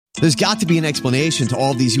There's got to be an explanation to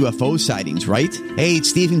all of these UFO sightings, right? Hey,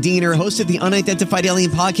 it's Stephen Diener, host of the Unidentified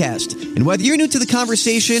Alien Podcast. And whether you're new to the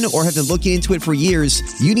conversation or have been looking into it for years,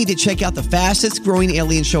 you need to check out the fastest growing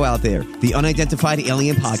alien show out there, the Unidentified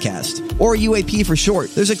Alien Podcast, or UAP for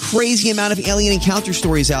short. There's a crazy amount of alien encounter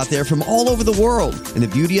stories out there from all over the world. And the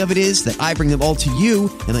beauty of it is that I bring them all to you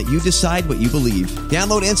and let you decide what you believe.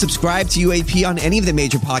 Download and subscribe to UAP on any of the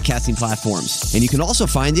major podcasting platforms. And you can also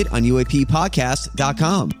find it on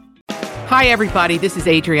UAPpodcast.com. Hi, everybody. This is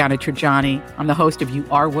Adriana Trajani. I'm the host of You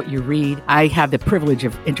Are What You Read. I have the privilege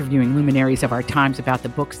of interviewing luminaries of our times about the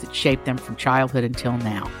books that shaped them from childhood until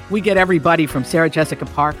now. We get everybody from Sarah Jessica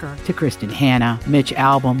Parker to Kristen Hanna, Mitch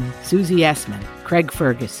Albom, Susie Essman, Craig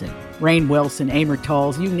Ferguson, Rainn Wilson, Amor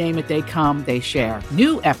Tolls, you name it, they come, they share.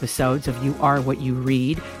 New episodes of You Are What You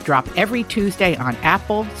Read drop every Tuesday on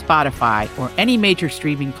Apple, Spotify, or any major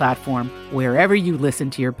streaming platform wherever you listen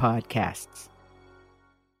to your podcasts.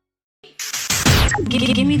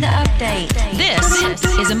 Give me the update. This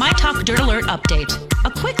is a My Talk Dirt Alert update.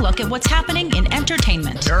 A quick look at what's happening in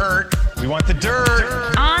entertainment. Dirt. We want the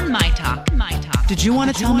dirt. On My Talk. Did you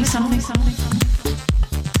want to tell me something?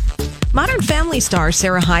 Modern Family star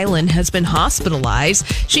Sarah Hyland has been hospitalized.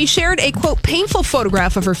 She shared a, quote, painful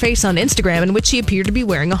photograph of her face on Instagram in which she appeared to be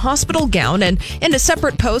wearing a hospital gown. And in a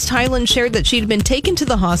separate post, Hyland shared that she'd been taken to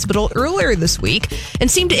the hospital earlier this week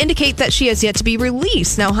and seemed to indicate that she has yet to be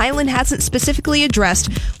released. Now, Hyland hasn't specifically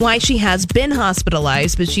addressed why she has been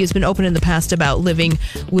hospitalized, but she has been open in the past about living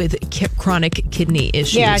with chronic kidney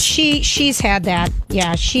issues. Yeah, she's had that.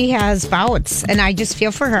 Yeah, she has bouts, and I just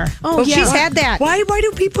feel for her. Oh, yeah. She's had that. Why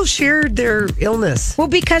do people share their illness? Well,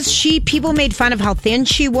 because people made fun of how thin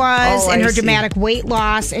she was and her dramatic weight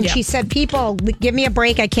loss, and she said, "People, give me a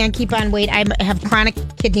break. I can't keep on weight. I have chronic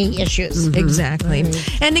kidney issues." Mm-hmm. Exactly.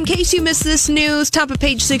 Mm-hmm. And in case you missed this news, top of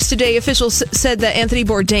page 6 today, officials said that Anthony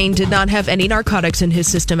Bourdain did not have any narcotics in his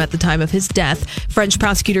system at the time of his death. French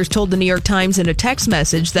prosecutors told the New York Times in a text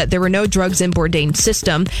message that there were no drugs in Bourdain's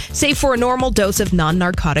system, save for a normal dose of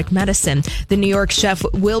non-narcotic medicine. The New York chef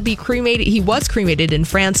will be cremated. He was cremated in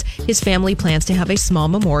France. His family plans to have a small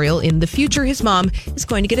memorial in the future. His mom is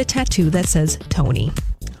going to get a tattoo that says Tony.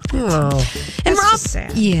 Oh, and Rob,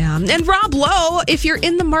 sad. yeah, and Rob Lowe, if you're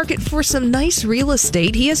in the market for some nice real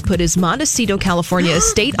estate, he has put his Montecito, California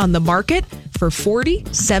estate on the market for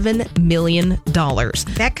 $47 million.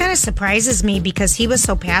 That kind of surprises me because he was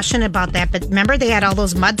so passionate about that. But remember, they had all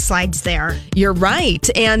those mudslides there. You're right.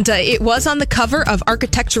 And it was on the cover of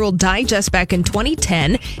Architectural Digest back in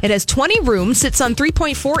 2010. It has 20 rooms, sits on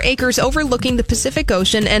 3.4 acres overlooking the Pacific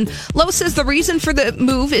Ocean. And Lowe says the reason for the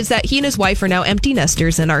move is that he and his wife are now empty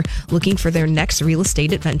nesters and are looking for their next real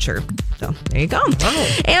estate adventure. So there you go. Wow.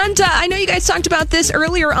 And I know you guys talked about this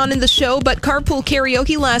earlier on in the show, but Carpool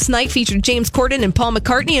Karaoke last night featured James Corden and Paul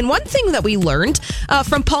McCartney. And one thing that we learned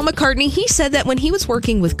from Paul McCartney, he said that when he was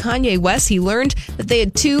working with Kanye West, he learned that they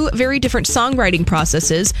had two very different songwriting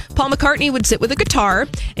processes. Paul McCartney would sit with a guitar,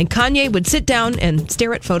 and Kanye would sit down and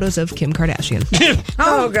stare at photos of Kim Kardashian.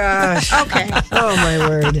 Oh gosh. Okay. Oh, my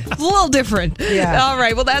word. It's a little different. Yeah. All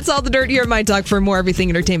right. Well, that's all the dirt here at My Talk. For more everything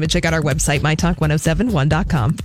entertainment, check out our website, mytalk1071.com.